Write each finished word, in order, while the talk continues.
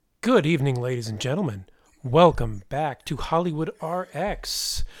Good evening, ladies and gentlemen. Welcome back to Hollywood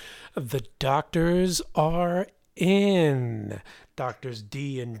RX. The doctors are in. Doctors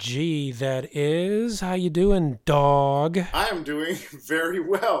D and G, that is. How you doing, dog? I am doing very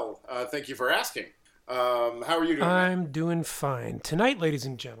well. Thank you for asking. How are you doing, man? I'm doing fine. Tonight, ladies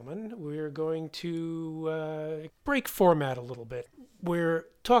and gentlemen, we're going to break format a little bit. We're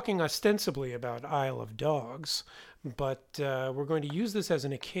talking ostensibly about Isle of Dogs, but we're going to use this as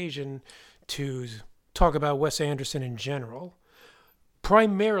an occasion to talk about Wes Anderson in general,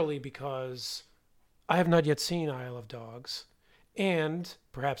 primarily because I have not yet seen Isle of Dogs, and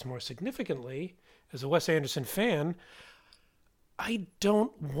perhaps more significantly, as a Wes Anderson fan, I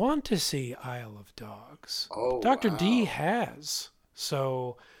don't want to see Isle of Dogs. Oh, Dr. D wow. has.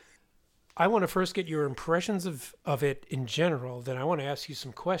 So I want to first get your impressions of it in general. Then I want to ask you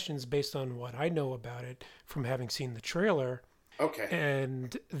some questions based on what I know about it from having seen the trailer. Okay.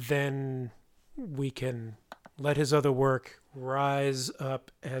 And then we can let his other work rise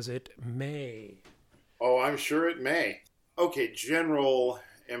up as it may. Oh, I'm sure it may. Okay, general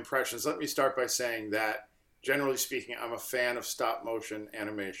impressions. Let me start by saying that, generally speaking, I'm a fan of stop motion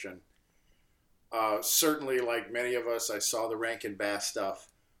animation. Certainly, like many of us, I saw the Rankin Bass stuff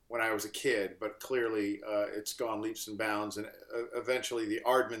when I was a kid, but clearly it's gone leaps and bounds. And eventually, the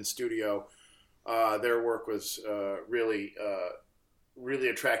Aardman Studio, their work was really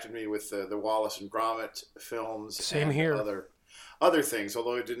attracted me with the Wallace and Gromit films Same and here. other things.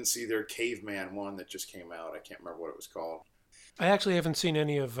 Although I didn't see their Caveman one that just came out. I can't remember what it was called. I actually haven't seen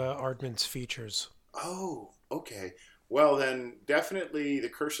any of Aardman's features. Oh, okay. Well, then definitely The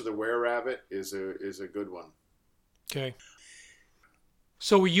Curse of the Were Rabbit is a good one. Okay.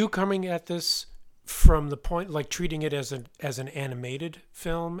 So were you coming at this from the point, like treating it as an animated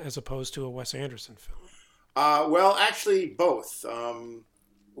film as opposed to a Wes Anderson film? Well, actually, both.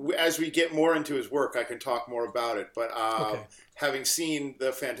 As we get more into his work, I can talk more about it. But Okay. having seen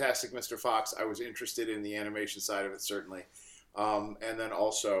the Fantastic Mr. Fox, I was interested in the animation side of it, certainly. And then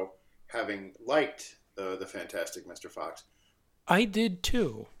also having liked the Fantastic Mr. Fox. I did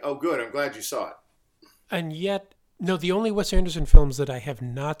too. Oh, good. I'm glad you saw it. And yet, no, the only Wes Anderson films that I have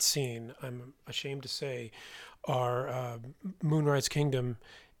not seen, I'm ashamed to say, are Moonrise Kingdom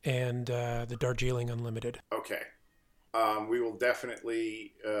and The Darjeeling Unlimited. Okay. We will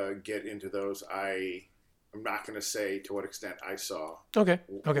definitely get into those. I'm not going to say to what extent I saw Okay.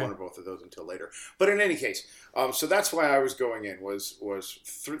 Okay. one or both of those until later. But in any case, so that's why I was going in was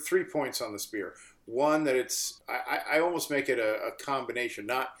 3 points on the spear. One, that I almost make it a combination,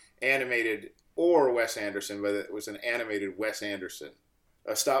 not animated or Wes Anderson, but it was an animated Wes Anderson,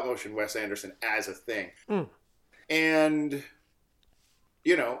 a stop motion Wes Anderson as a thing. Mm. And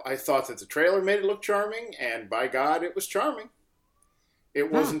I thought that the trailer made it look charming, and by God, it was charming.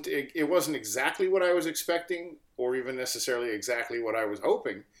 It wasn't exactly what I was expecting, or even necessarily exactly what I was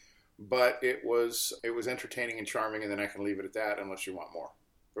hoping, but it was entertaining and charming, and then I can leave it at that unless you want more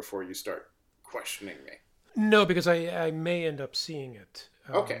before you start questioning me. No, because I may end up seeing it.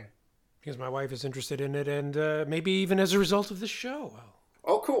 Okay. Because my wife is interested in it, and maybe even as a result of this show,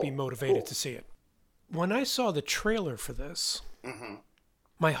 I'll Oh, cool. be motivated Cool. to see it. When I saw the trailer for this, Hmm.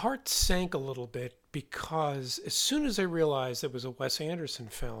 my heart sank a little bit because as soon as I realized it was a Wes Anderson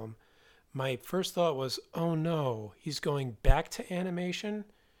film, my first thought was, "Oh no, he's going back to animation."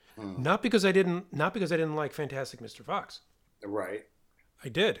 Hmm. Not because I didn't like Fantastic Mr. Fox. Right. I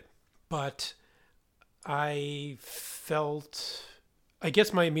did, but I felt. I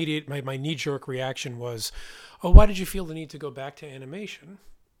guess my knee jerk reaction was, "Oh, why did you feel the need to go back to animation?"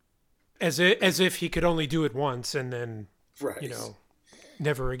 As if he could only do it once and then Right. you know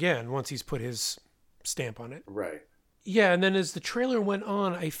never again once he's put his stamp on it. Right. Yeah, and then as the trailer went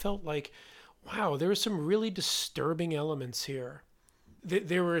on, I felt like, wow, there were some really disturbing elements here.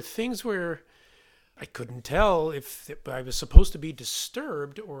 There were things where I couldn't tell if I was supposed to be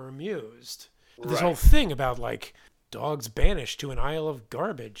disturbed or amused. This whole Right. thing about like dogs banished to an isle of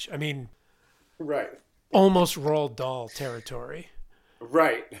garbage. I mean, Right. almost Roald Dahl territory.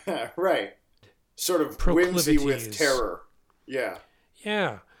 Right. Right. Sort of whimsy with Proclivities. terror. Yeah.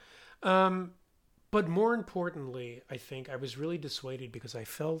 Yeah. But more importantly, I think I was really dissuaded because I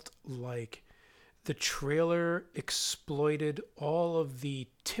felt like the trailer exploited all of the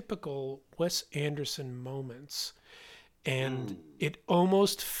typical Wes Anderson moments. And it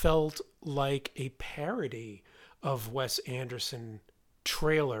almost felt like a parody of Wes Anderson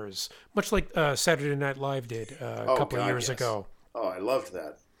trailers, much like Saturday Night Live did a Oh couple of God, years yes. ago. Oh, I loved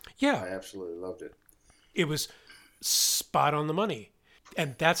that. Yeah, I absolutely loved it. it was spot on the money.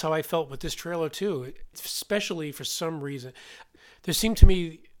 And that's how I felt with this trailer too, especially for some reason. There seemed to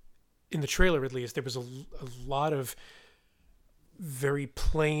me in the trailer at least, there was a lot of very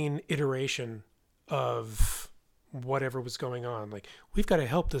plain iteration of whatever was going on. Like, we've got to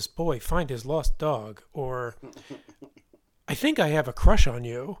help this boy find his lost dog, or I think I have a crush on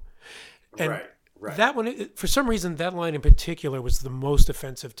you. And right. that one, for some reason, that line in particular was the most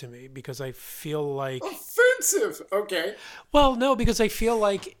offensive to me, because I feel like... Offensive? Okay. Well, no, because I feel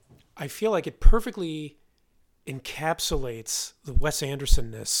like it perfectly encapsulates the Wes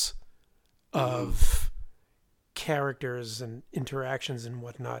Anderson-ness of characters and interactions and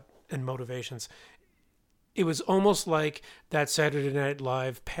whatnot and motivations. It was almost like that Saturday Night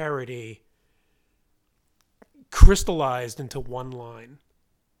Live parody crystallized into one line.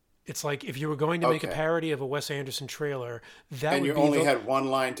 It's like if you were going to make a parody of a Wes Anderson trailer, and you only had one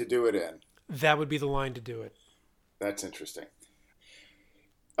line to do it in. That would be the line to do it. That's interesting.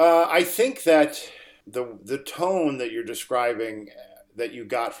 I think that the tone that you're describing that you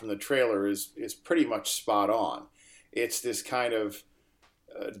got from the trailer is pretty much spot on. It's this kind of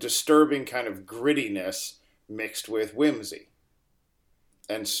disturbing kind of grittiness mixed with whimsy.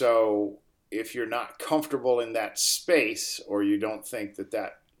 And so if you're not comfortable in that space, or you don't think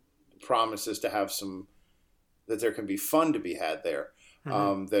that promises to have that there can be fun to be had there,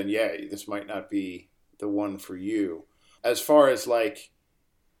 then yeah, this might not be the one for you. As far as like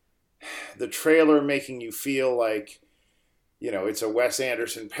the trailer making you feel like, it's a Wes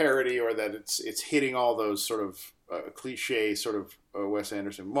Anderson parody, or that it's hitting all those sort of cliche sort of Wes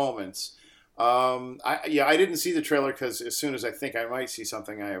Anderson moments. I didn't see the trailer because as soon as I think I might see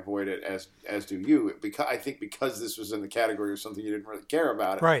something, I avoid it, as do you. Because this was in the category of something you didn't really care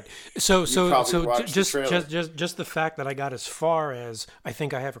about it. Right. So just the the fact that I got as far as I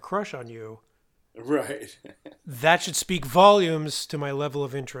think I have a crush on you. Right. That should speak volumes to my level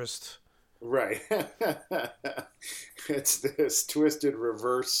of interest. Right. It's this twisted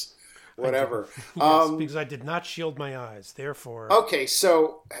reverse, whatever. Yes, because I did not shield my eyes. Therefore. Okay,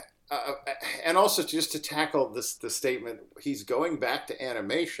 so. And also, just to tackle the statement, he's going back to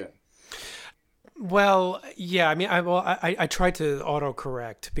animation. Well, yeah. I mean, I tried to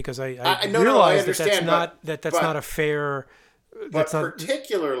autocorrect because I I realized understand, that's not a fair. But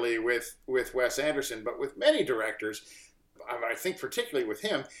particularly with Wes Anderson, but with many directors, I think particularly with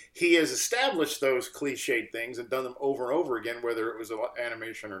him, he has established those cliched things and done them over and over again, whether it was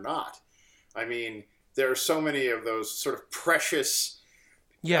animation or not. I mean, there are so many of those sort of precious.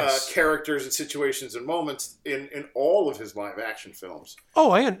 Yes. Characters and situations and moments in all of his live action films.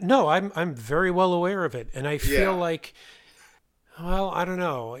 Oh, I'm very well aware of it, and I feel like, well, I don't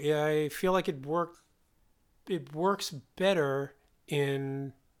know. Yeah, I feel like it works better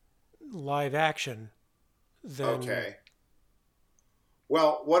in live action than. Okay.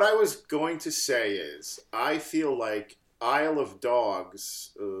 Well, what I was going to say is, I feel like Isle of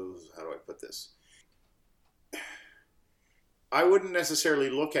Dogs. How do I put this? I wouldn't necessarily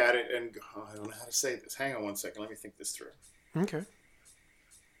look at it and go, I don't know how to say this. Hang on one second. Let me think this through. Okay.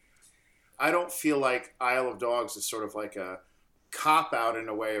 I don't feel like Isle of Dogs is sort of like a cop-out in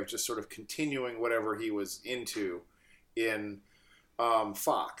a way of just sort of continuing whatever he was into in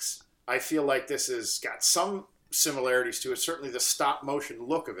Fox. I feel like this has got some similarities to it. Certainly the stop-motion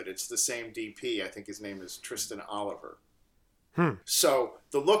look of it. It's the same DP. I think his name is Tristan Oliver. So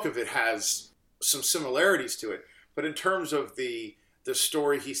the look of it has some similarities to it. But in terms of the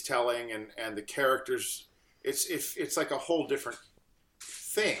story he's telling and the characters, it's like a whole different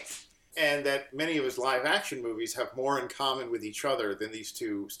thing. And that many of his live action movies have more in common with each other than these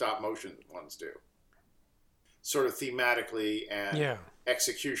two stop motion ones do. Sort of thematically and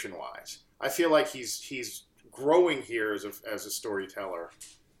execution wise. I feel like he's growing here as a storyteller.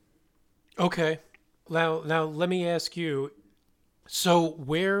 Okay. Now let me ask you, so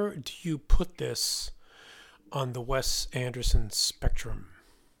where do you put this on the Wes Anderson spectrum?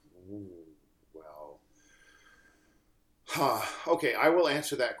 Okay, I will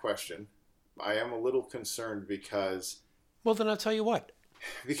answer that question. I am a little concerned because... Well, then I'll tell you what.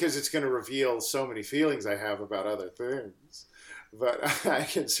 Because it's going to reveal so many feelings I have about other things. But I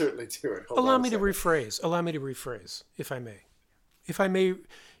can certainly do it. Allow me to rephrase, if I may. If I may,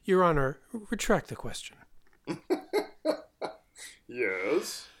 Your Honor, retract the question.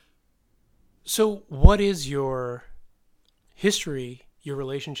 Yes. So what is your history, your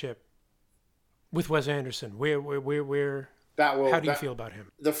relationship with Wes Anderson? How do you feel about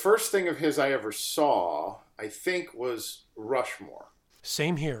him? The first thing of his I ever saw, I think, was Rushmore.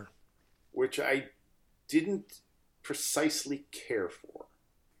 Same here. Which I didn't precisely care for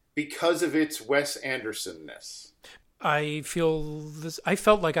because of its Wes Anderson-ness. I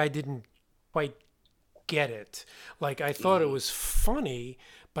felt like I didn't quite get it. Like, I thought it was funny,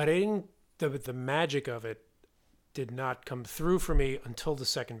 but I didn't. The magic of it did not come through for me until the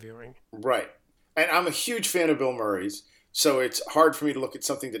second viewing. Right. And I'm a huge fan of Bill Murray's, so it's hard for me to look at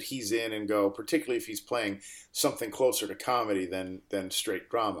something that he's in and go, particularly if he's playing something closer to comedy than straight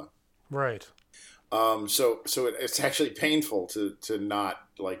drama. Right. So it's actually painful to not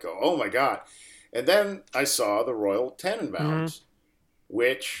like go, oh my God. And then I saw The Royal Tenenbaums,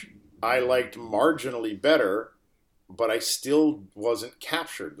 which I liked marginally better, but I still wasn't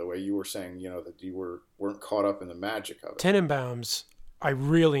captured the way you were saying, that you weren't caught up in the magic of it. Tenenbaums, I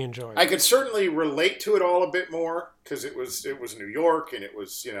really enjoyed. I could certainly relate to it all a bit more because it was New York and it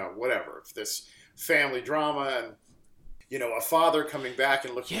was, whatever. This family drama and, a father coming back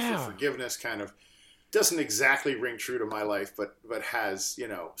and looking for forgiveness kind of doesn't exactly ring true to my life, but has,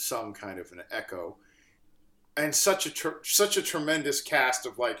 some kind of an echo. And such a tremendous cast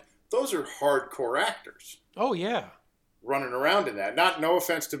of those are hardcore actors. Oh, yeah. Running around in that. No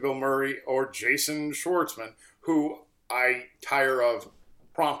offense to Bill Murray or Jason Schwartzman, who I tire of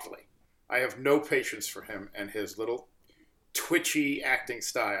promptly. I have no patience for him and his little twitchy acting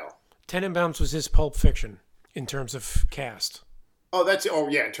style. Tenenbaums was his Pulp Fiction in terms of cast.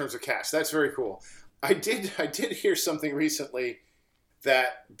 In terms of cast. That's very cool. I did hear something recently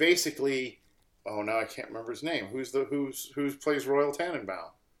that basically, now I can't remember his name. Who plays Royal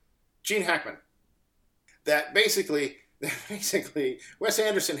Tenenbaum? Gene Hackman. That basically Wes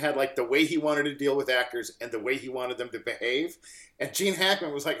Anderson had the way he wanted to deal with actors and the way he wanted them to behave, and Gene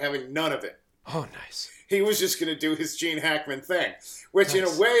Hackman was having none of it. Oh, nice. He was just going to do his Gene Hackman thing, which in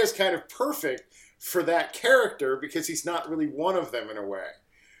a way is kind of perfect for that character because he's not really one of them in a way.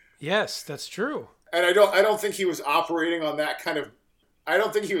 Yes, that's true. And I don't think he was operating on that kind of. I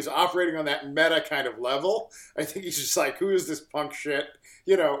don't think he was operating on that meta kind of level. I think he's just who is this punk shit,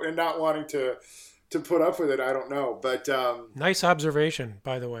 and not wanting to put up with it. I don't know, but nice observation,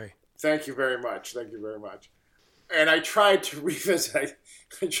 by the way. Thank you very much. And I tried to revisit.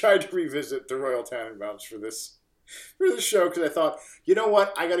 I tried to revisit The Royal Tenenbaums for this show because I thought, you know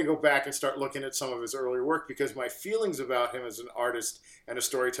what, I got to go back and start looking at some of his earlier work because my feelings about him as an artist and a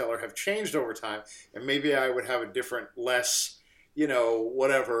storyteller have changed over time, and maybe I would have a different, less,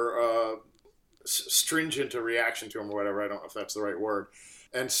 stringent a reaction to him or whatever. I don't know if that's the right word.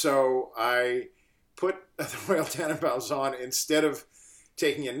 And so I put The Royal Tenenbaums on instead of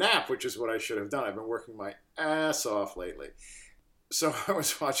taking a nap, which is what I should have done. I've been working my ass off lately. So I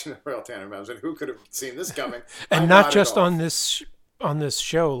was watching The Royal Tenenbaums, and who could have seen this coming? And not just on this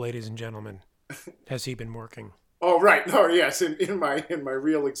show, ladies and gentlemen, has he been working? Oh, right. No, yes, in my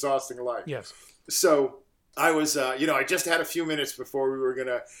real exhausting life. Yes. So I was, I just had a few minutes before we were going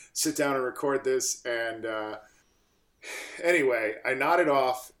to sit down and record this, and anyway, I nodded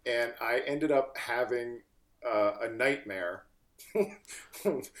off, and I ended up having a nightmare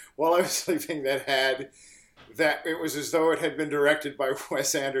while I was sleeping that it was as though it had been directed by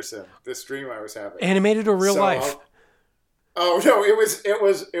Wes Anderson, this dream I was having. Animated or real life? Oh no, it was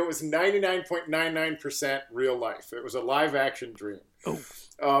 99.99% real life. It was a live action dream. Oh.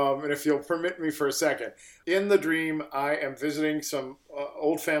 And if you'll permit me for a second, in the dream, I am visiting some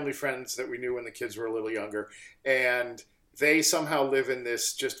old family friends that we knew when the kids were a little younger, and they somehow live in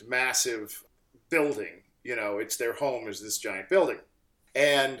this just massive building. It's their home is this giant building.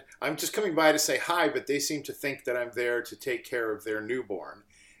 And I'm just coming by to say hi, but they seem to think that I'm there to take care of their newborn.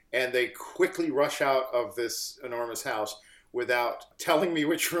 And they quickly rush out of this enormous house without telling me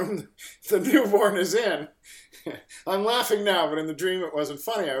which room the newborn is in. I'm laughing now, but in the dream it wasn't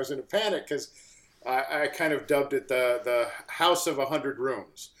funny. I was in a panic because I kind of dubbed it the House of 100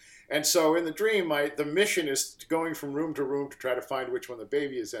 Rooms. And so in the dream, the mission is going from room to room to try to find which one the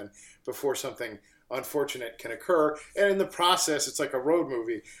baby is in before something unfortunate can occur. And in the process, it's like a road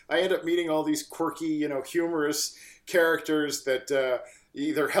movie. I end up meeting all these quirky, humorous characters that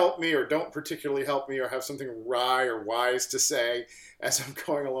either help me or don't particularly help me or have something wry or wise to say as I'm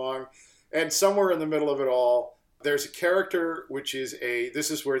going along. And somewhere in the middle of it all, there's a character which is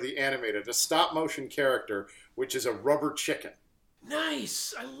this is where the animated, a stop motion character, which is a rubber chicken.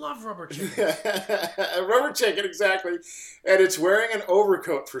 Nice. I love rubber chickens. A rubber chicken, exactly. And it's wearing an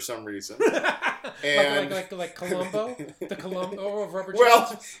overcoat for some reason. And like Columbo? The Columbo of rubber chickens?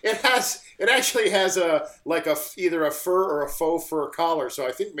 Well, it actually has either a fur or a faux fur collar. So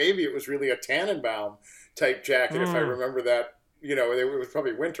I think maybe it was really a Tannenbaum type jacket, if I remember that. It was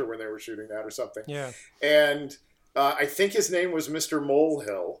probably winter when they were shooting that or something. Yeah. And I think his name was Mr.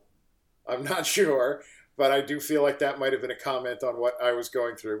 Molehill. I'm not sure. But I do feel like that might have been a comment on what I was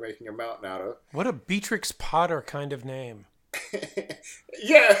going through, making a mountain out of. What a Beatrix Potter kind of name.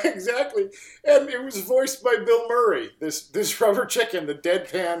 Yeah, exactly. And it was voiced by Bill Murray, this rubber chicken, the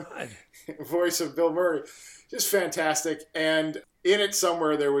deadpan God. voice of Bill Murray. Just fantastic. And in it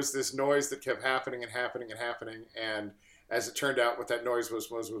somewhere there was this noise that kept happening and happening and happening. And as it turned out, what that noise was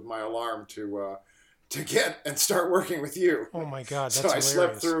my alarm to get and start working with you. Oh my God, that's So I hilarious.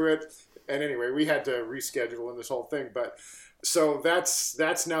 slept through it. And anyway, we had to reschedule in this whole thing. But so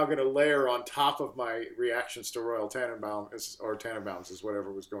that's now going to layer on top of my reactions to Royal Tannenbaum, or Tannenbaums, is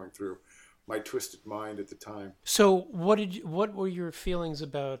whatever was going through my twisted mind at the time. So what were your feelings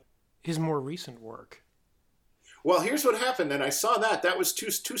about his more recent work? Well, here's what happened. Then I saw that was two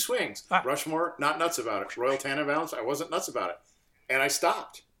swings. Ah. Rushmore, not nuts about it. Royal Tannenbaums, I wasn't nuts about it, and I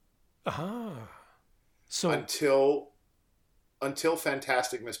stopped So until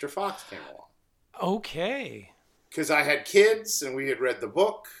Fantastic Mr. Fox came along. okay. Because I had kids and we had read the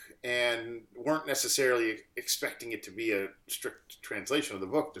book and weren't necessarily expecting it to be a strict translation of the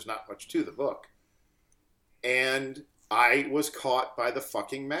book. There's not much to the book. And I was caught by the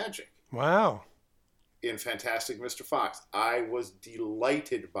fucking magic Wow. in Fantastic Mr. Fox. I was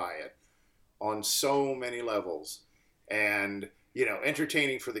delighted by it on so many levels. And,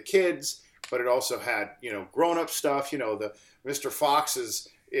 entertaining for the kids, but it also had, grown-up stuff. The Mr. Fox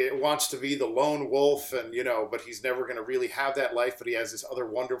wants to be the lone wolf, and but he's never going to really have that life, but he has this other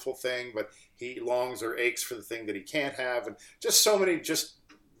wonderful thing, but he longs or aches for the thing that he can't have, and just so many just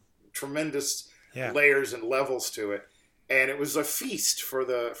tremendous layers and levels to it. And it was a feast for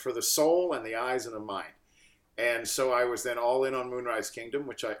the soul and the eyes and the mind. And so I was then all in on Moonrise Kingdom,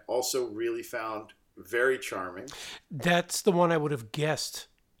 which I also really found very charming. That's the one I would have guessed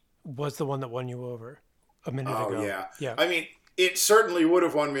was the one that won you over a minute ago. Oh, yeah. Yeah. I mean, it certainly would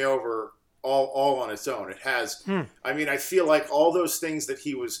have won me over all on its own. It has. I mean, I feel like all those things that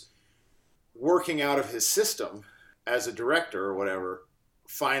he was working out of his system as a director or whatever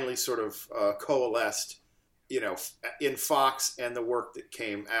finally sort of coalesced, in Fox and the work that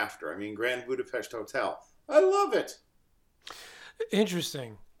came after. I mean, Grand Budapest Hotel. I love it.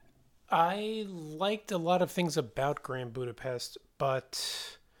 Interesting. I liked a lot of things about Grand Budapest,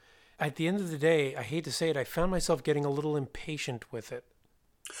 but at the end of the day, I hate to say it, I found myself getting a little impatient with it.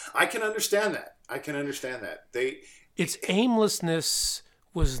 I can understand that. Its aimlessness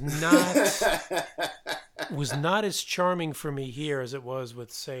was not as charming for me here as it was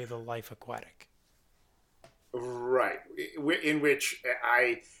with, say, The Life Aquatic. Right. In which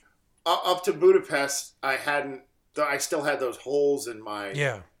up to Budapest, I still had those holes in my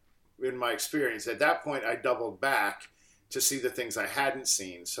experience. At that point, I doubled back to see the things I hadn't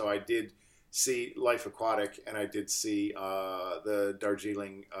seen. So I did see Life Aquatic, and I did see the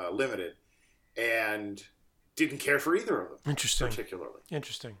Darjeeling Limited, and didn't care for either of them. Interesting. Particularly.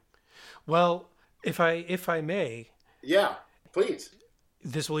 Interesting. Well, if I may. Yeah, please.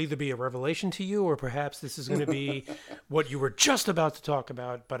 This will either be a revelation to you, or perhaps this is going to be what you were just about to talk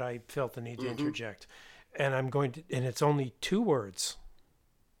about, but I felt the need to interject. And and it's only 2 words.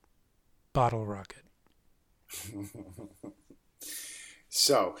 Bottle Rocket.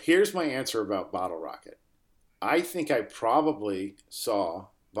 So here's my answer about Bottle Rocket. I think I probably saw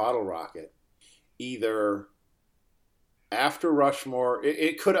Bottle Rocket either after Rushmore.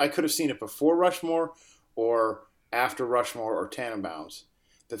 I could have seen it before Rushmore or after Rushmore or Tannenbaums.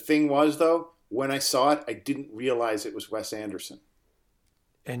 The thing was, though, when I saw it, I didn't realize it was Wes Anderson.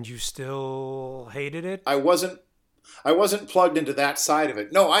 And you still hated it? I wasn't plugged into that side of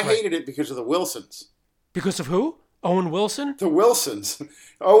it. No, I hated it because of the Wilsons. Because of who? Owen Wilson? The Wilsons.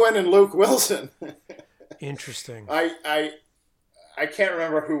 Owen and Luke Wilson. Interesting. I can't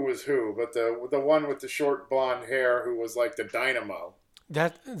remember who was who, but the one with the short blonde hair who was like the dynamo.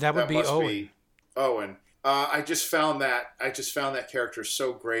 That would be Owen. Be Owen. I just found that character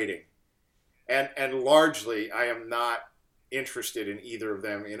so grating, and largely I am not interested in either of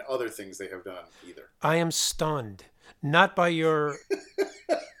them in other things they have done either. I am stunned, not by your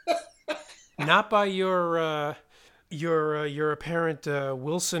your apparent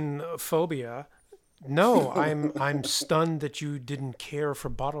Wilson phobia. No, I'm stunned that you didn't care for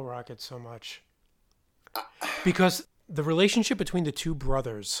Bottle Rocket so much, because the relationship between the 2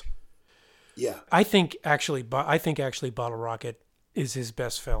 brothers. Yeah, I think actually Bottle Rocket is his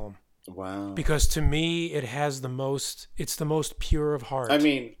best film. Wow. Because to me, it's the most pure of heart. I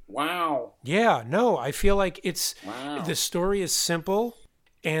mean, wow. Yeah, no, I feel like Wow. The story is simple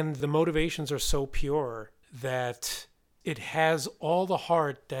and the motivations are so pure that it has all the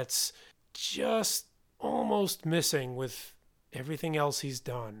heart that's just almost missing with everything else he's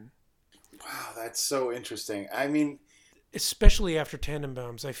done. Wow, that's so interesting. I mean, especially after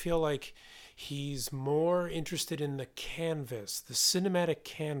Tannenbaums, I feel like He's more interested in the canvas, the cinematic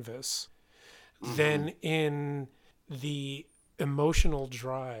canvas, than in the emotional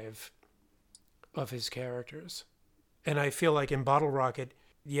drive of his characters. And I feel like in Bottle Rocket,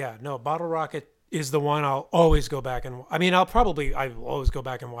 Bottle Rocket is the one I'll always go back and... I mean, I will always go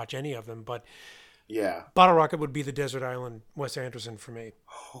back and watch any of them, but Yeah. Bottle Rocket would be the Desert Island Wes Anderson for me.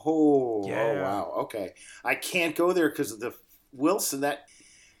 Oh, Yeah. oh wow. Okay. I can't go there because of the Wilson. That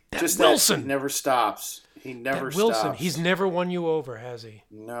Wilson never stops. He never that Wilson, stops. he's never won you over, has he?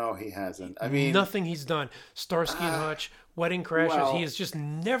 No, he hasn't. I mean, Nothing he's done. Starsky and Hutch, Wedding Crashers, well- he has just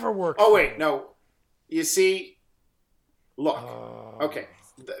never worked. Oh for wait, me. no. You see, look. Oh. Okay.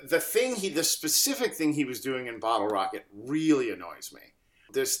 The specific thing he was doing in Bottle Rocket really annoys me.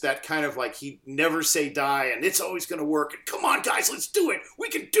 That kind of like he never say die and it's always going to work. And come on, guys, let's do it. We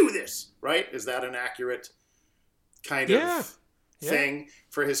can do this, right? Is that an accurate kind of thing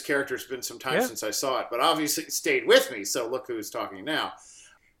for his character? It's been some time since I saw it, but obviously it stayed with me. So look who's talking now,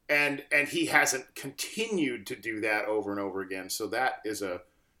 and he hasn't continued to do that over and over again. So that is a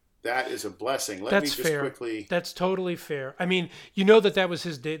blessing. Let me just fair. quickly. That's totally fair. I mean, you know that was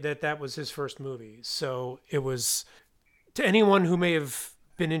his that was his first movie, so it was to anyone who may have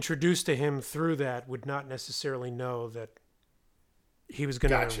been introduced to him through that would not necessarily know that he was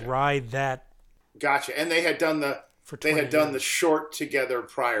going to ride that. Gotcha. And they had done the short together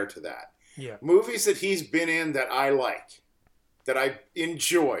prior to that. Yeah. Movies that he's been in that I like, that I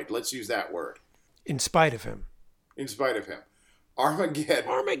enjoyed. Let's use that word. In spite of him. Armageddon.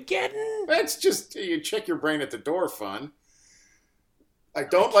 That's just, you check your brain at the door fun. I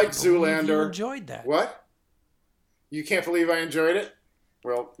don't like Zoolander. You enjoyed that. What? You can't believe I enjoyed it?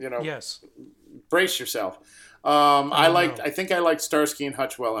 Well, Yes. Brace yourself. I think I liked Starsky and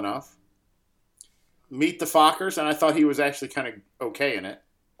Hutch well enough. Meet the Fockers, and I thought he was actually kind of okay in it.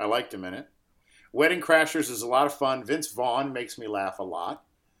 I liked him in it. Wedding Crashers is a lot of fun. Vince Vaughn makes me laugh a lot.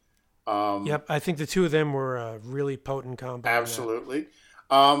 Yep, I think the two of them were a really potent combo. Absolutely.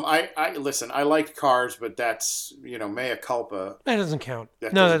 I listen. I liked Cars, but that's mea culpa. That doesn't count.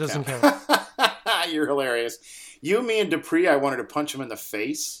 That doesn't count. You're hilarious. You, Me, and Dupree. I wanted to punch him in the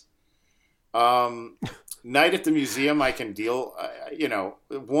face. Night at the Museum. I can deal.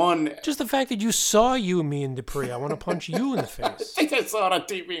 One. Just the fact that you saw You, Me, and Dupree. I want to punch you in the face. I think I saw it on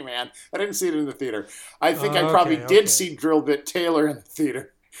TV, man. I didn't see it in the theater. I think I probably did see Drillbit Taylor in the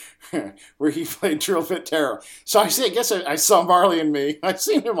theater. Where he played Drillbit Taylor. So I guess I saw Marley and Me. I've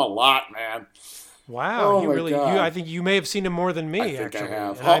seen him a lot, man. Wow, oh you I think you may have seen him more than me. I think actually.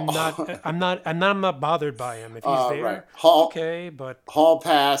 I have. I'm not bothered by him if he's there. Right. But Hall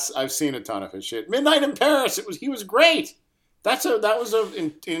Pass. I've seen a ton of his shit. Midnight in Paris. He was great. That was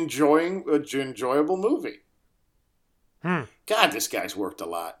an enjoyable movie. God, this guy's worked a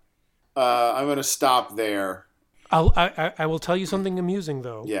lot. I'm going to stop there. I will tell you something amusing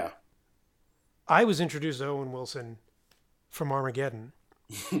though. Yeah. I was introduced to Owen Wilson from Armageddon,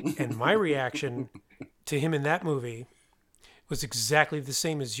 and my reaction to him in that movie was exactly the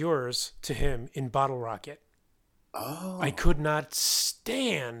same as yours to him in Bottle Rocket. Oh. I could not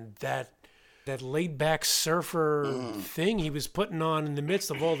stand that laid-back surfer thing he was putting on in the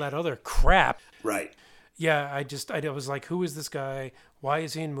midst of all that other crap. Right. Yeah, I was like, who is this guy? Why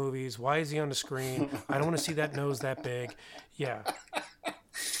is he in movies? Why is he on the screen? I don't want to see that nose that big. Yeah.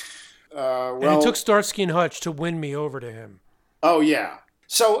 And it took Starsky and Hutch to win me over to him. Oh, yeah.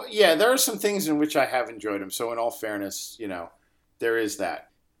 So, yeah, there are some things in which I have enjoyed him. So, in all fairness, there is that.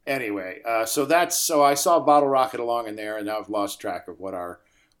 Anyway, so I saw Bottle Rocket along in there, and now I've lost track of what our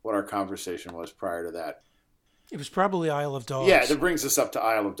conversation was prior to that. It was probably Isle of Dogs. Yeah, that brings us up to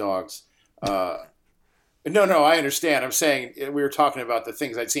Isle of Dogs. No, I understand. I'm saying we were talking about the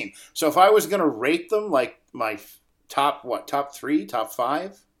things I'd seen. So if I was going to rate them, like my top 3, top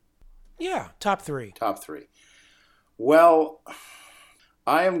 5? Yeah, top 3. Top 3. Well,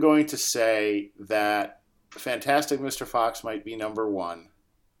 I am going to say that Fantastic Mr. Fox might be number 1.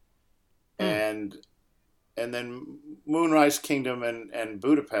 And then Moonrise Kingdom and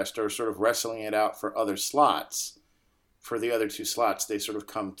Budapest are sort of wrestling it out for other slots. For the other 2 slots, they sort of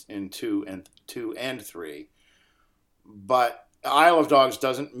come in 2 and 3. But Isle of Dogs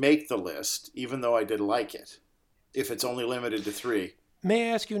doesn't make the list, even though I did like it, if it's only limited to 3.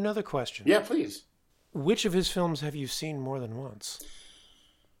 May I ask you another question? Yeah, please. Which of his films have you seen more than once?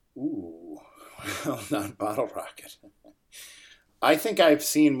 Ooh, well, not Bottle Rocket. I think I've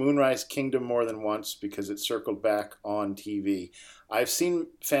seen Moonrise Kingdom more than once because it circled back on TV. I've seen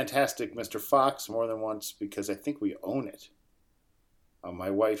Fantastic Mr. Fox more than once because I think we own it.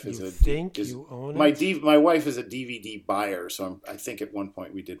 My wife is you own it? My wife is a DVD buyer, so I think at one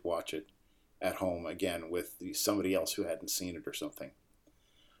point we did watch it at home again with somebody else who hadn't seen it or something.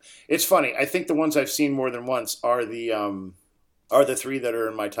 It's funny. I think the ones I've seen more than once are the three that are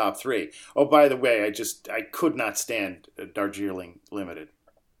in my top three. Oh, by the way, I could not stand Darjeeling Limited.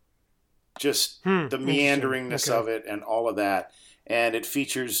 Just the meanderingness of it and all of that. And it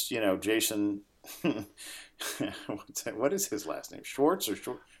features, Jason, what is his last name? Schwartz or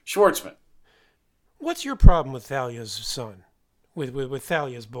Schwartzman? What's your problem with Thalia's son? With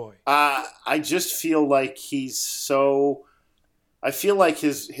Thalia's boy? I just feel like I feel like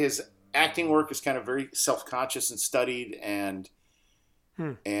his acting work is kind of very self-conscious and studied, and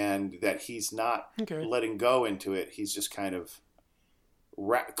that he's not letting go into it. He's just kind of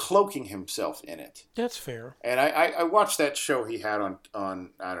cloaking himself in it. That's fair. And I watched that show he had on I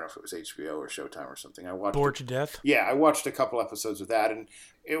don't know if it was HBO or Showtime or something. I watched Bored to Death? Yeah, I watched a couple episodes of that, and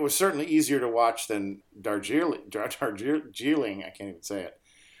it was certainly easier to watch than Darjeeling. I can't even say it.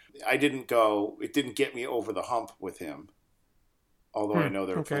 It didn't get me over the hump with him. Although I know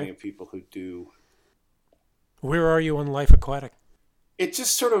there are plenty of people who do. Where are you on Life Aquatic? It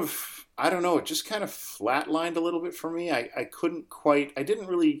just sort of, I don't know, it just kind of flatlined a little bit for me. I didn't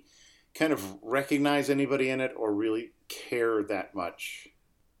really kind of recognize anybody in it or really care that much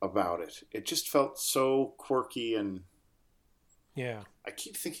about it. It just felt so quirky and... Yeah. I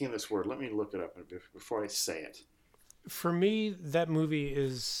keep thinking of this word. Let me look it up before I say it. For me, that movie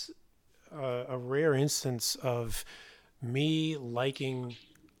is a rare instance of me liking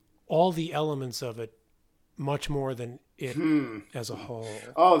all the elements of it much more than it as a whole.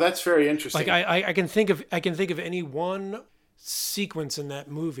 Oh, that's very interesting. Like I can think of any one sequence in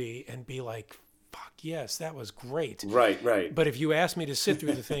that movie and be like, fuck yes, that was great. Right. But if you asked me to sit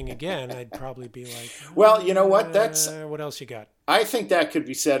through the thing again, I'd probably be like, well, you know what? That's what else you got? I think that could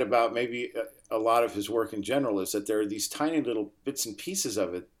be said about maybe a lot of his work in general, is that there are these tiny little bits and pieces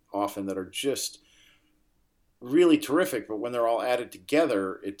of it often that are just really terrific, but when they're all added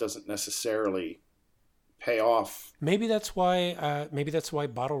together, it doesn't necessarily pay off. Maybe that's why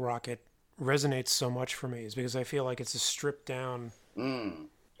Bottle Rocket resonates so much for me, is because I feel like it's a stripped down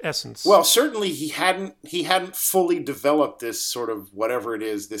essence. Well, certainly he hadn't fully developed this sort of whatever it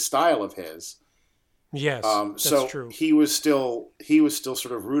is, this style of his. Yes, that's true. He was still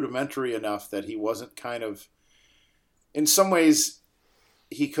sort of rudimentary enough that he wasn't kind of, in some ways,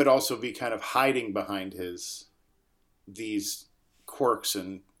 he could also be kind of hiding behind these quirks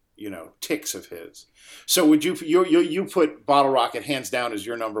and ticks of his. So would you put Bottle Rocket hands down as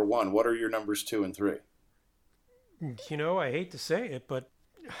your number one? What are your numbers 2 and 3? I hate to say it, but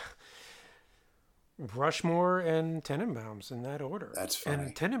Rushmore and Tenenbaums in that order. That's funny.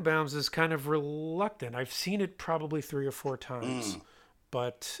 And Tenenbaums is kind of reluctant. I've seen it probably 3 or 4 times,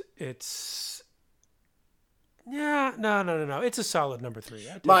 but it's... Yeah, no. It's a solid number 3.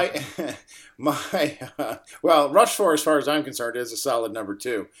 Well, Rushmore, as far as I'm concerned, is a solid number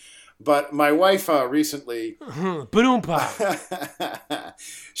 2. But my wife recently,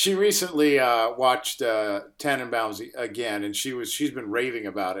 she recently watched Tannenbaums again, and she's been raving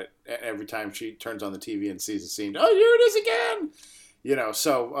about it every time she turns on the TV and sees a scene. Oh, here it is again!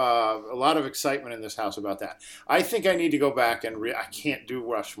 So a lot of excitement in this house about that. I think I need to go back and I can't do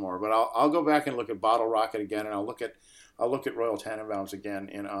Rushmore, but I'll go back and look at Bottle Rocket again, and I'll look at Royal Tenenbaums again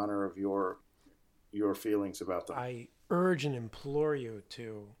in honor of your feelings about them. I urge and implore you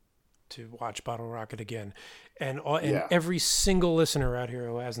to watch Bottle Rocket again, and every single listener out here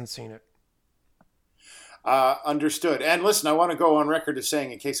who hasn't seen it. Understood. And listen, I want to go on record as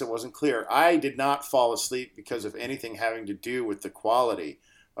saying, in case it wasn't clear, I did not fall asleep because of anything having to do with the quality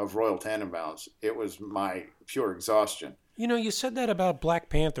of Royal Tenenbaums. It was my pure exhaustion. You said that about Black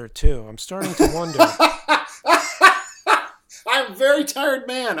Panther too. I'm starting to wonder. I'm a very tired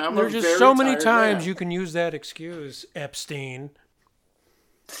man. There's just so many times you can use that excuse, Epstein.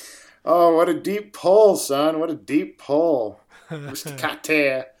 Oh, what a deep pull, son. What a deep pull. Mr.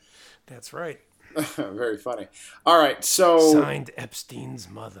 Carter. That's right. Very funny. All right, so... Signed Epstein's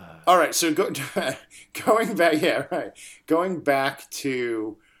mother. All right, so going back... Yeah, right. Going back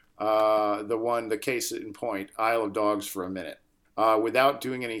to the case in point, Isle of Dogs for a minute. Without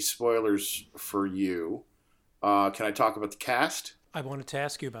doing any spoilers for you, can I talk about the cast? I wanted to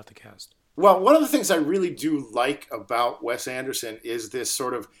ask you about the cast. Well, one of the things I really do like about Wes Anderson is this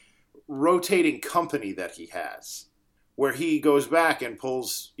sort of rotating company that he has, where he goes back and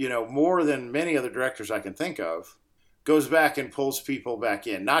pulls, more than many other directors I can think of, goes back and pulls people back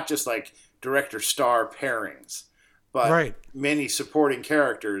in, not just like director-star pairings, but many supporting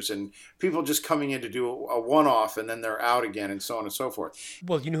characters and people just coming in to do a one-off and then they're out again and so on and so forth.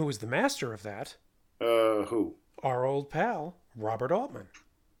 Well, you know who was the master of that? Who? Our old pal, Robert Altman.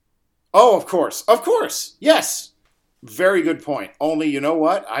 Oh, of course. Of course. Yes. Very good point. Only, you know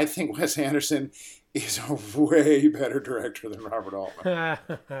what? I think Wes Anderson is a way better director than Robert Altman.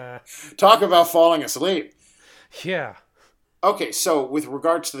 Talk about falling asleep. Yeah. Okay, so with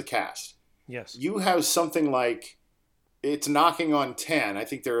regards to the cast, Yes. you have something like, it's knocking on 10. I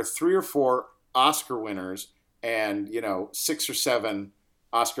think there are 3 or 4 Oscar winners and, 6 or 7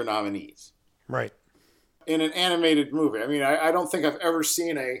 Oscar nominees. Right. In an animated movie. I mean, I don't think I've ever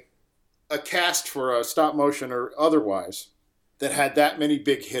seen a cast for a stop motion or otherwise that had that many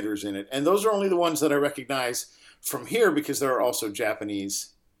big hitters in it. And those are only the ones that I recognize from here, because there are also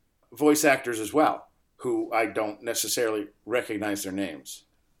Japanese voice actors as well, who I don't necessarily recognize their names.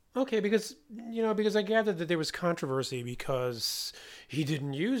 Okay, because I gathered that there was controversy because he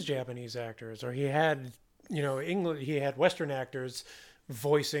didn't use Japanese actors, or he had, he had Western actors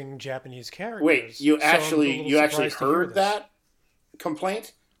voicing Japanese characters. Wait, you So I'm a actually little surprised to hear heard this. that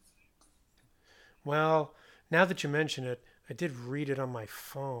complaint? Well, now that you mention it, I did read it on my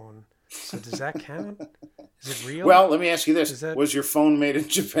phone. So does that count? Is it real? Well, let me ask you this. Is that- Was your phone made in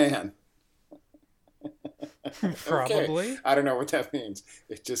Japan? Probably. Okay. I don't know what that means.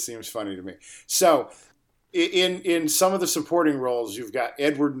 It just seems funny to me. So, in some of the supporting roles, you've got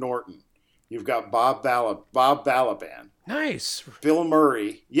Edward Norton, you've got Bob Balaban, Nice. Bill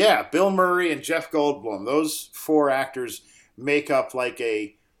Murray. Yeah, Bill Murray and Jeff Goldblum. Those 4 actors make up like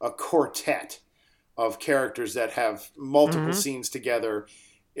a quartet of characters that have multiple scenes together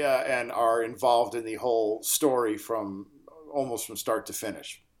and are involved in the whole story almost from start to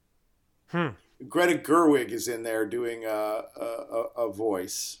finish. Greta Gerwig is in there doing a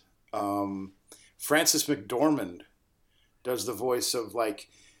voice. Frances McDormand does the voice of, like,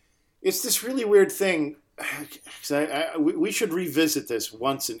 it's this really weird thing. We should revisit this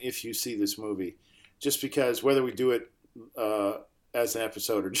once, and if you see this movie, just because whether we do it as an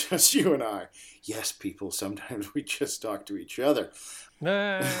episode or just you and I. Yes, people, sometimes we just talk to each other.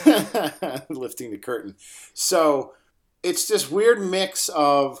 Lifting the curtain. So it's this weird mix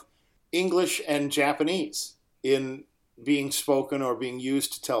of English and Japanese in being spoken or being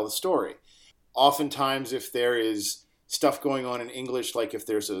used to tell the story. Oftentimes, if there is stuff going on in English, like if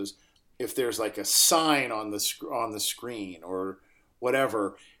there's like a sign on the screen or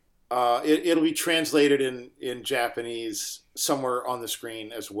whatever, it'll be translated in Japanese somewhere on the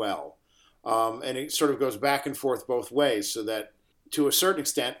screen as well. And it sort of goes back and forth both ways, so that to a certain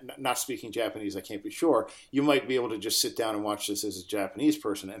extent, not speaking Japanese, I can't be sure, you might be able to just sit down and watch this as a Japanese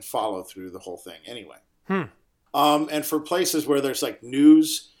person and follow through the whole thing anyway. And for places where there's like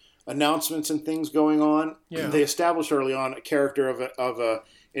news announcements and things going on, they established early on a character of a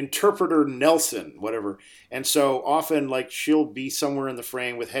interpreter Nelson, whatever. And so often, like, she'll be somewhere in the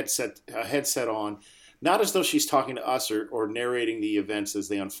frame with a headset on, not as though she's talking to us or narrating the events as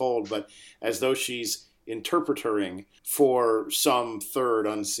they unfold, but as though she's interpreting for some third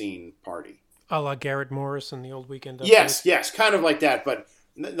unseen party. A la Garrett Morris in the old Weekend Update. Yes, kind of like that, but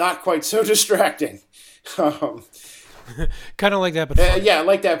not quite so distracting. Kind of like that, but funny. Yeah,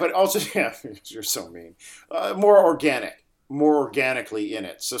 like that, but also, yeah, you're so mean. More organically in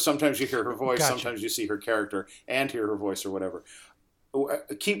it. So sometimes you hear her voice, Gotcha. Sometimes you see her character and hear her voice or whatever.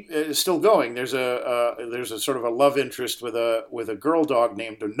 Keep still going. There's a sort of a love interest with a girl dog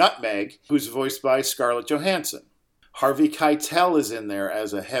named Nutmeg, who's voiced by Scarlett Johansson. Harvey Keitel is in there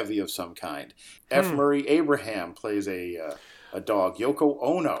as a heavy of some kind. F. Murray Abraham plays a dog. Yoko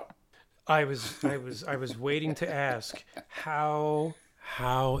Ono. I was waiting to ask how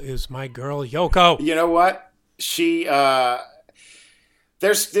is my girl Yoko? You know what? She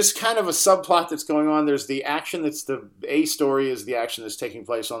there's this kind of a subplot that's going on. There's the action story is the action that's taking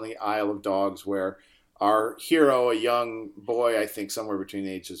place on the Isle of Dogs, where our hero, a young boy, I think somewhere between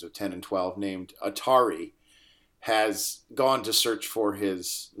the ages of 10 and 12, named Atari, has gone to search for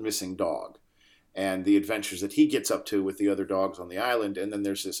his missing dog and the adventures that he gets up to with the other dogs on the island. And then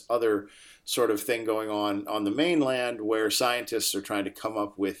there's this other sort of thing going on the mainland, where scientists are trying to come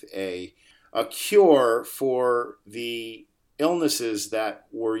up with a cure for the illnesses that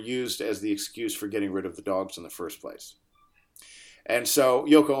were used as the excuse for getting rid of the dogs in the first place. And so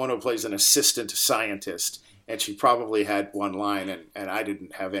Yoko Ono plays an assistant scientist, and she probably had one line, and I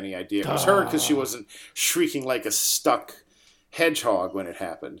didn't have any idea it was her, because she wasn't shrieking like a stuck hedgehog when it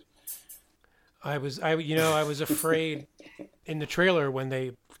happened. I was afraid in the trailer when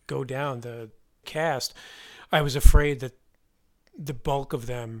they go down the cast, I was afraid that the bulk of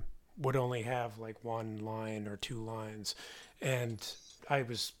them would only have like one line or two lines, and I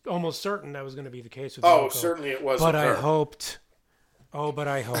was almost certain that was going to be the case with Yoko. Certainly it wasn't But her. I hoped.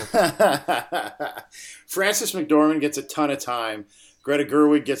 Frances McDormand gets a ton of time Greta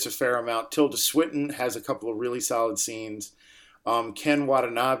Gerwig gets a fair amount. Tilda Swinton has a couple of really solid scenes. Ken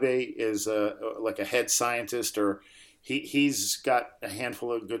Watanabe is like a head scientist, or he's got a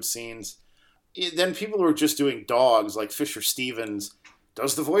handful of good scenes. Then people who are just doing dogs, like Fisher Stevens,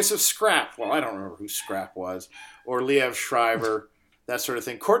 does the voice of Scrap. Well, I don't remember who Scrap was. Or Liev Schreiber, that sort of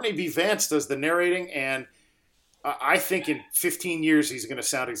thing. Courtney B. Vance does the narrating, and I think in 15 years he's going to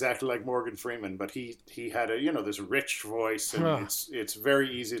sound exactly like Morgan Freeman. But he had this rich voice, and it's very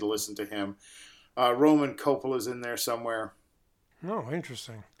easy to listen to him. Roman Coppola's in there somewhere. Oh,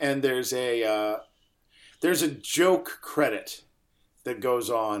 interesting. And there's a joke credit that goes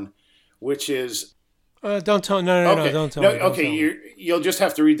on, which is don't tell. No, don't tell me. Okay, you'll just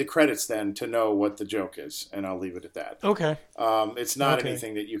have to read the credits then to know what the joke is, and I'll leave it at that. Okay. It's not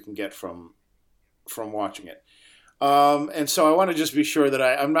anything that you can get from watching it. And so I want to just be sure that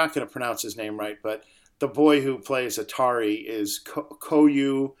I'm not going to pronounce his name right, but the boy who plays Atari is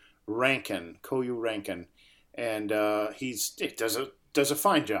Koyu Rankin. And he does a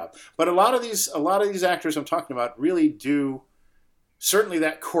fine job. But a lot of these actors I'm talking about really do. Certainly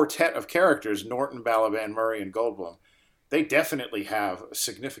that quartet of characters, Norton, Balaban, Murray, and Goldblum, they definitely have a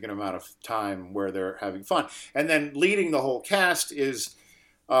significant amount of time where they're having fun. And then leading the whole cast is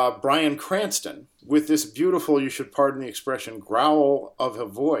Bryan Cranston with this beautiful, you should pardon the expression, growl of a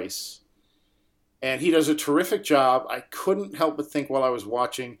voice. And he does a terrific job. I couldn't help but think while I was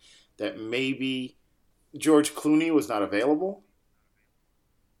watching that maybe George Clooney was not available,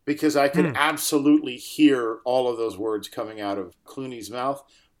 because I could absolutely hear all of those words coming out of Clooney's mouth.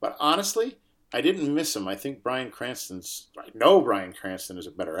 But honestly, I didn't miss him. I know Bryan Cranston is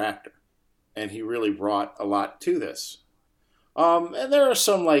a better actor, and he really brought a lot to this. And there are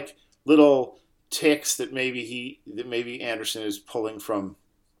some like little ticks that maybe Anderson is pulling from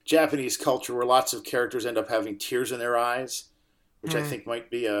Japanese culture, where lots of characters end up having tears in their eyes, which I think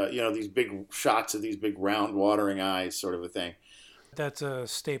might be these big shots of these big round watering eyes sort of a thing. That's a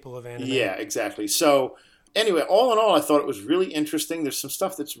staple of anime. Yeah, exactly. So anyway, all in all, I thought it was really interesting. There's some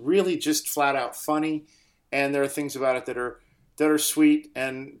stuff that's really just flat out funny, and there are things about it that are sweet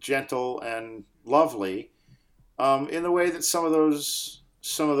and gentle and lovely, in the way that some of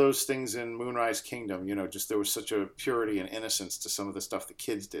those things in Moonrise Kingdom, just there was such a purity and innocence to some of the stuff the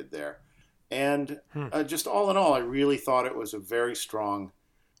kids did there. And just all in all, I really thought it was a very strong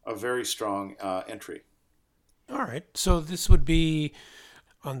entry. All right. So this would be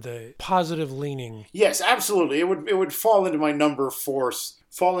on the positive leaning. Yes, absolutely. It would fall into my number 4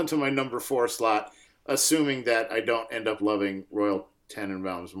 slot, assuming that I don't end up loving Royal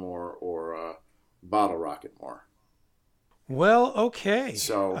Tenenbaums more or Bottle Rocket more. Well, okay.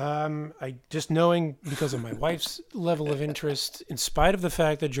 So I just knowing because of my wife's level of interest, in spite of the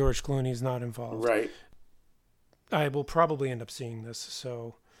fact that George Clooney is not involved, right, I will probably end up seeing this.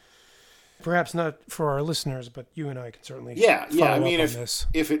 So. Perhaps not for our listeners, but you and I can certainly follow I mean, up on this.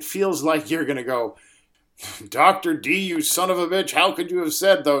 If it feels like you're going to go, Dr. D, you son of a bitch, how could you have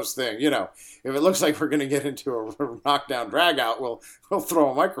said those things? If it looks like we're going to get into a knockdown drag out, we'll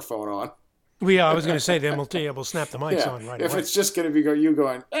throw a microphone on. I was going to say then we'll snap the mics on right away. If it's just going to be you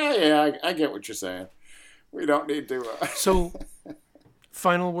going, I get what you're saying. We don't need to. So,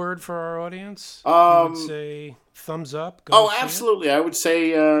 final word for our audience? You would say thumbs up? Absolutely. I would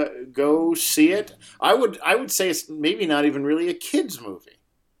say go see it. I would say it's maybe not even really a kid's movie.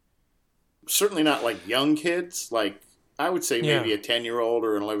 Certainly not like young kids. Like I would say maybe a 10-year-old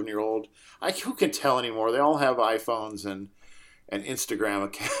or an 11-year-old. Who can tell anymore? They all have iPhones and Instagram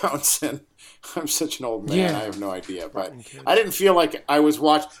accounts, and I'm such an old man. I have no idea. But I didn't feel like I was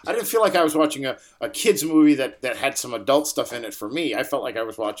watching a kid's movie that had some adult stuff in it for me. I felt like I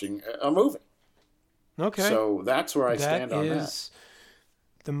was watching a movie. Okay. So that's where I stand on that. That is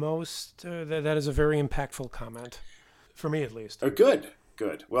the most. That is a very impactful comment, for me at least. Good.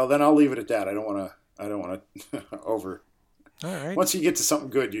 Well, then I'll leave it at that. I don't want to over. All right. Once you get to something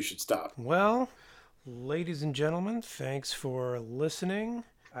good, you should stop. Well, ladies and gentlemen, thanks for listening.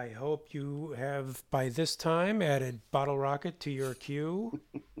 I hope you have by this time added Bottle Rocket to your queue.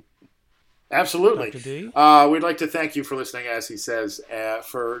 Absolutely. Dr. D? We'd like to thank you for listening, as he says,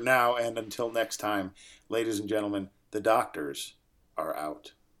 for now and until next time. Ladies and gentlemen, the doctors are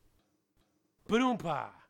out. Boompa.